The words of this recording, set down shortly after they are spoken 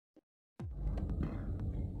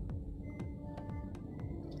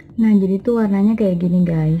Nah, jadi tuh warnanya kayak gini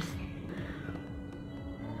guys.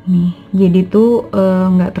 Nih, jadi tuh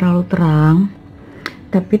nggak terlalu terang,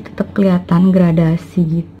 tapi tetap kelihatan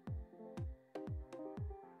gradasi gitu.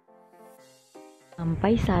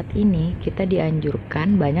 Sampai saat ini kita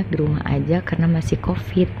dianjurkan banyak di rumah aja karena masih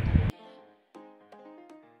COVID.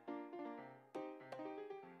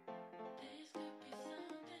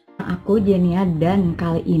 Aku Jenia dan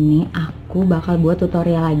kali ini aku bakal buat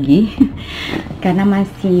tutorial lagi karena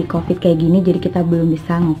masih COVID kayak gini, jadi kita belum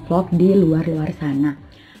bisa nge-vlog di luar sana.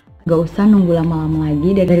 Gak usah nunggu lama-lama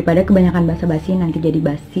lagi daripada kebanyakan basa-basi nanti jadi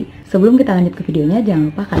basi. Sebelum kita lanjut ke videonya, jangan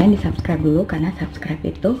lupa kalian di subscribe dulu karena subscribe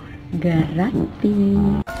itu gratis.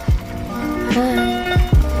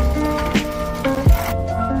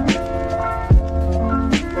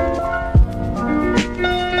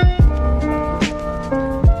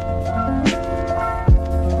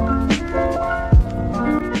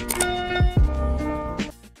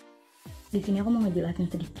 Di sini aku mau ngejelasin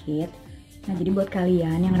sedikit. Nah, jadi buat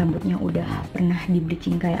kalian yang rambutnya udah pernah di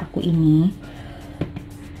bleaching kayak aku ini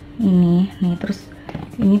nih, terus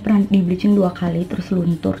ini pernah di bleaching 2 kali terus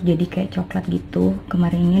luntur jadi kayak coklat gitu.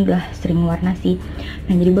 Kemarin ini udah sering warna sih.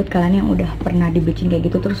 Nah, jadi buat kalian yang udah pernah di bleaching kayak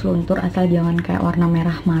gitu terus luntur, asal jangan kayak warna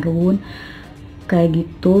merah marun kayak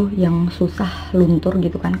gitu yang susah luntur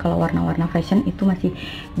gitu kan. Kalau warna-warna fashion itu masih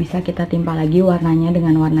bisa kita timpa lagi warnanya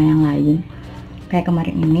dengan warna yang lain. Kayak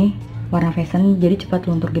kemarin ini warna fashion jadi cepat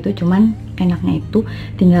luntur gitu, cuman enaknya itu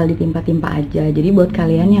tinggal ditimpa-timpa aja. Jadi buat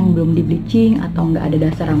kalian yang belum di bleaching atau nggak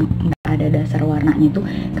ada dasar warnanya itu,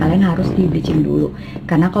 kalian harus di bleaching dulu.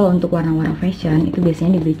 Karena kalau untuk warna-warna fashion itu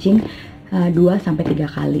biasanya di bleaching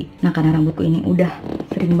 2-3 kali. Nah, karena rambutku ini udah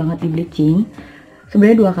sering banget di bleaching,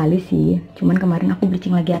 sebenarnya 2 kali sih, cuman kemarin aku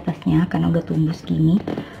bleaching lagi atasnya karena udah tumbuh segini.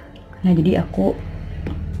 Nah, jadi aku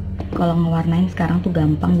kalau ngewarnain sekarang tuh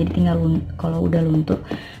gampang, jadi tinggal kalau udah luntur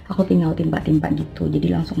aku tinggal timpa-timpa gitu,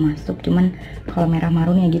 jadi langsung masuk. Cuman kalau merah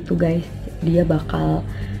marun ya gitu guys, dia bakal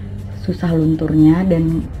susah lunturnya,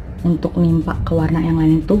 dan untuk nimpa ke warna yang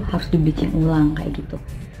lain itu harus di bleaching ulang kayak gitu.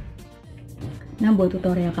 Nah, buat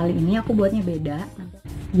tutorial kali ini aku buatnya beda.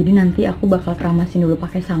 Jadi nanti aku bakal keramasin dulu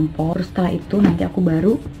pakai sampo, terus setelah itu nanti aku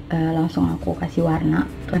baru langsung aku kasih warna,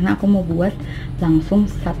 karena aku mau buat langsung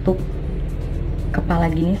satu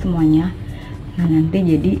kepala gini semuanya. Nah, nanti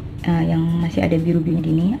jadi yang masih ada biru-biru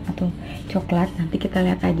gini atau coklat, nanti kita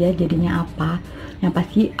lihat aja jadinya apa. Yang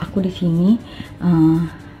pasti aku di sini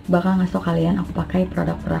bakal ngasih kalian aku pakai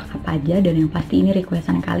produk-produk apa aja, dan yang pasti ini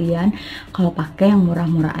requestan kalian kalau pakai yang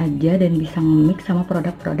murah-murah aja dan bisa nge-mix sama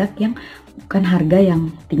produk-produk yang bukan harga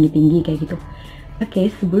yang tinggi-tinggi kayak gitu.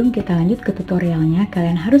 Oke, sebelum kita lanjut ke tutorialnya,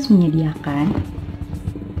 kalian harus menyediakan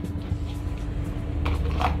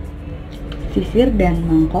sisir dan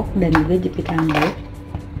mangkok dan juga jepit rambut.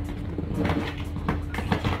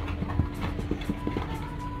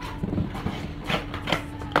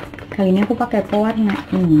 Kali ini aku pakai pewarna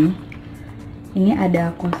ini. Ini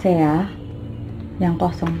ada kosea yang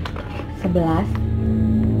 011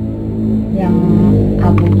 yang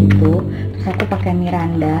abu gitu. Terus aku pakai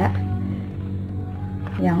Miranda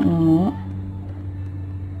yang ungu,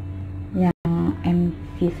 yang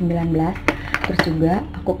MC19. Terus juga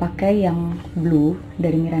aku pakai yang blue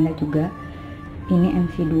dari Miranda juga, ini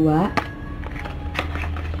MC2.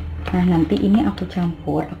 Nah, nanti ini aku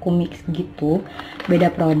campur, aku mix gitu, beda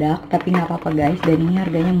produk tapi nggak apa-apa guys, dan ini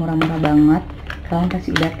harganya murah-murah banget, kalian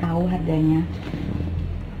pasti udah tahu harganya.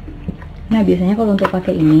 Nah, biasanya kalau untuk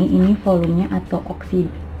pakai ini volumenya atau oksida.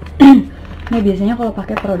 Nah, biasanya kalau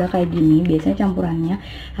pakai produk kayak gini, biasanya campurannya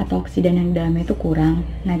atau oksidan yang di dalamnya itu kurang.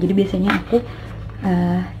 Nah, jadi biasanya aku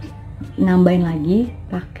nambahin lagi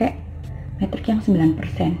pakai metrik yang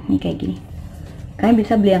 9%, nih kayak gini. Kalian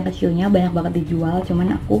bisa beli yang kecilnya, banyak banget dijual,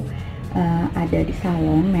 cuman aku ada di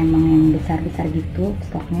salon memang yang besar-besar gitu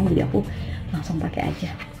stoknya, jadi aku langsung pakai aja.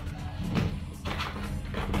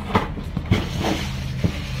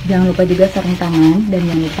 Jangan lupa juga sarung tangan, dan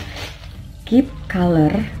jangan lupa keep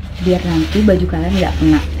color biar nanti baju kalian nggak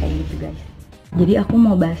kena kayak gitu guys. Jadi aku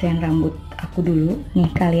mau basahin rambut aku dulu. Nih,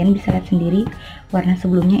 kalian bisa lihat sendiri warna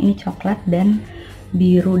sebelumnya ini coklat dan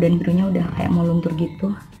biru, dan birunya udah kayak mau luntur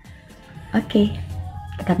gitu. Oke,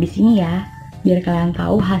 tetap di sini ya biar kalian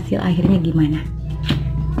tahu hasil akhirnya gimana.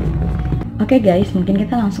 Oke guys, mungkin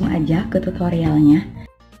kita langsung aja ke tutorialnya.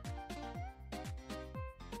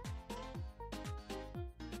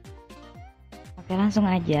 Oke, langsung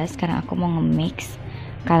aja. Sekarang aku mau nge-mix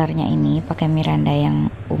colornya ini pakai Miranda yang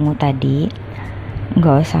ungu tadi.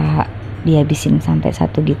 Nggak usah dihabisin sampai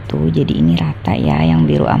satu gitu, jadi ini rata ya, yang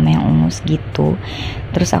biru sama yang ungu gitu.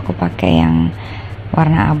 Terus aku pakai yang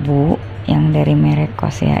warna abu yang dari merek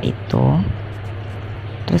Kosea itu.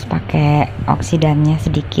 terus pakai oksidannya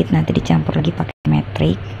sedikit, nanti dicampur lagi pakai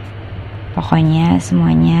metrik. Pokoknya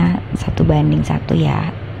semuanya 1:1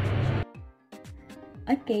 ya.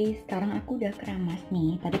 Oke, sekarang aku udah keramas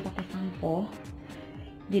nih. Tadi pakai sampo.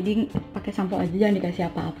 Jadi pakai sampo aja, jangan dikasih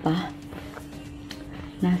apa-apa.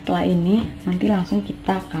 Nah, setelah ini nanti langsung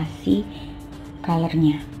kita kasih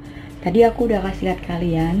colornya. Tadi aku udah kasih lihat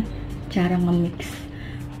kalian cara nge-mix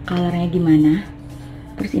colornya gimana.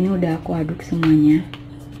 Terus ini udah aku aduk semuanya.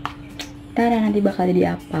 Tara, nanti bakal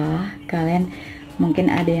jadi apa? Kalian mungkin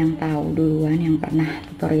ada yang tahu duluan, yang pernah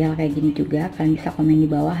tutorial kayak gini juga. Kalian bisa komen di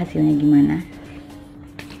bawah hasilnya gimana.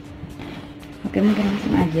 Oke, mungkin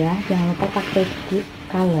langsung aja. Jangan lupa pakai keep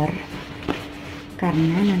color,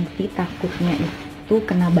 karena nanti takutnya itu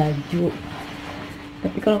kena baju.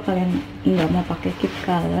 Tapi kalau kalian nggak mau pakai keep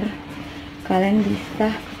color, kalian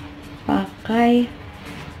bisa pakai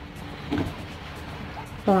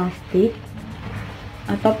plastik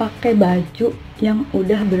atau pakai baju yang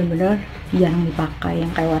udah bener-bener jarang dipakai,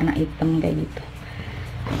 yang kayak warna hitam kayak gitu.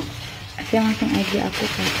 Oke, langsung aja aku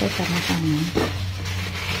pakai warna tangan.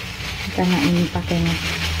 Karena ini pakainya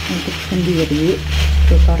untuk sendiri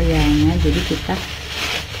tutorialnya, jadi kita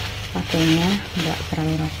pakainya nggak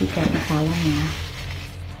terlalu rapi karena salah ya.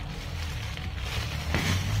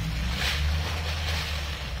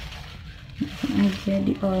 Langsung aja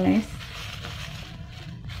dioles.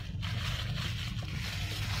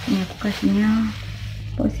 Ini aku kasihnya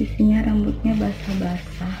posisinya rambutnya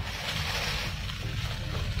basah-basah.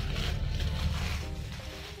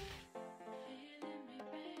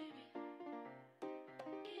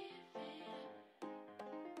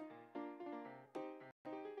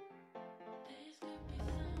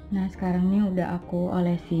 Nah, sekarang nih udah aku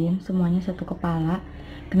olesin semuanya satu kepala.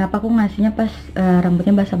 Kenapa aku ngasihnya pas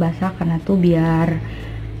rambutnya basah-basah? Karena tuh biar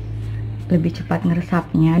lebih cepat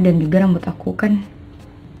ngeresapnya, dan juga rambut aku kan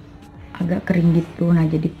agak kering gitu. Nah,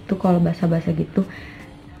 jadi tuh kalau basah-basah gitu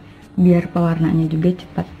biar pewarnanya juga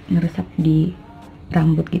cepat ngeresap di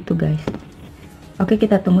rambut gitu, guys. Oke,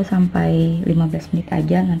 kita tunggu sampai 15 menit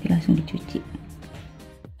aja, nanti langsung dicuci.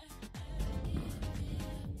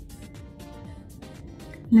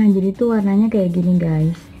 Nah, jadi tuh warnanya kayak gini,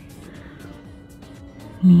 guys.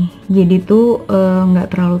 Nih, jadi tuh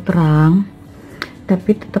nggak terlalu terang,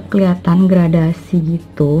 tapi tetap kelihatan gradasi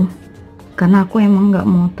gitu. Karena aku emang nggak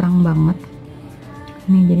mau terang banget.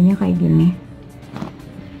 Nih, jadinya kayak gini.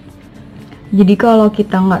 Jadi kalau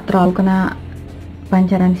kita nggak terlalu kena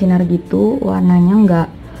pancaran sinar gitu, warnanya nggak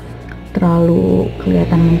terlalu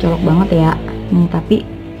kelihatan mencolok banget ya. Nih, tapi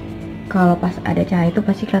kalau pas ada cahaya itu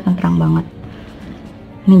pasti kelihatan terang banget.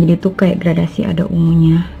 Nih, jadi tuh kayak gradasi, ada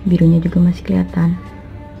ungunya, birunya juga masih kelihatan.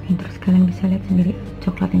 Nih, terus kalian bisa lihat sendiri,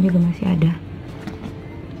 coklatnya juga masih ada.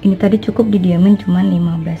 Ini tadi cukup didiamin cuman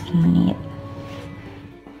 15 menit.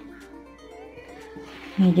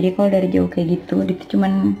 Nih, jadi kalau dari jauh kayak gitu, itu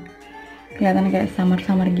cuman kelihatan kayak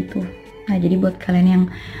samar-samar gitu. Nah, jadi buat kalian yang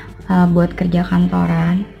buat kerja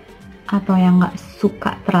kantoran atau yang nggak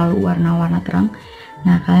suka terlalu warna-warna terang,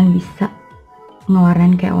 nah kalian bisa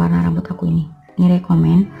ngewarnain kayak warna rambut aku ini. Ini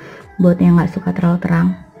rekomen buat yang nggak suka terlalu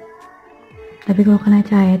terang. Tapi kalau kena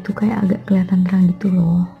cahaya tuh kayak agak kelihatan terang gitu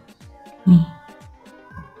loh. Nih.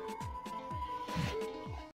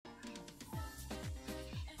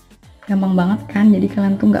 Gampang banget kan? Jadi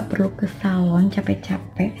kalian tuh nggak perlu ke salon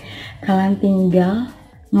capek-capek. Kalian tinggal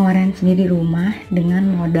ngewarnain sendiri di rumah dengan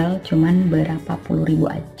modal cuman berapa puluh ribu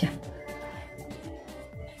aja.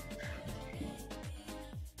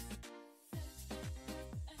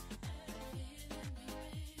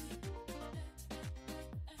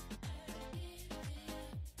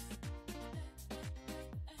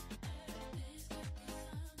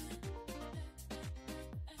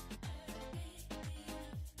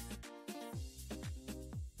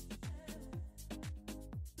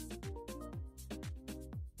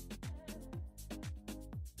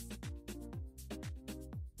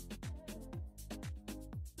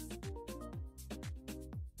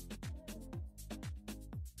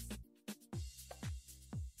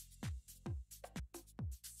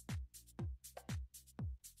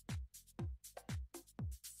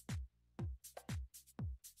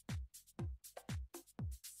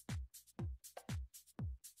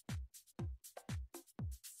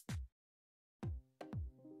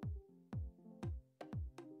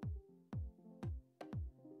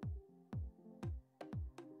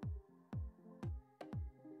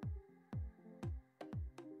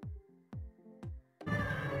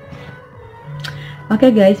 Oke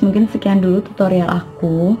guys, mungkin sekian dulu tutorial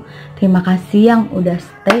aku. Terima kasih yang udah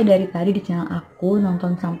stay dari tadi di channel aku,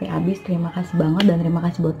 nonton sampai habis. Terima kasih banget, dan terima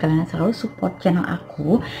kasih buat kalian yang selalu support channel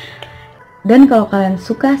aku. Dan kalau kalian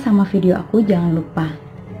suka sama video aku, jangan lupa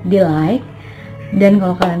di like. Dan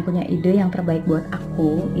kalau kalian punya ide yang terbaik buat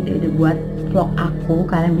aku, ide-ide buat vlog aku,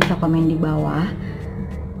 kalian bisa komen di bawah.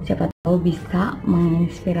 Siapa tahu bisa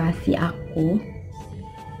menginspirasi aku.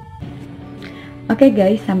 Oke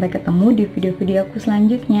guys, sampai ketemu di video-video aku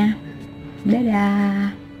selanjutnya.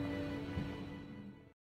 Dadah.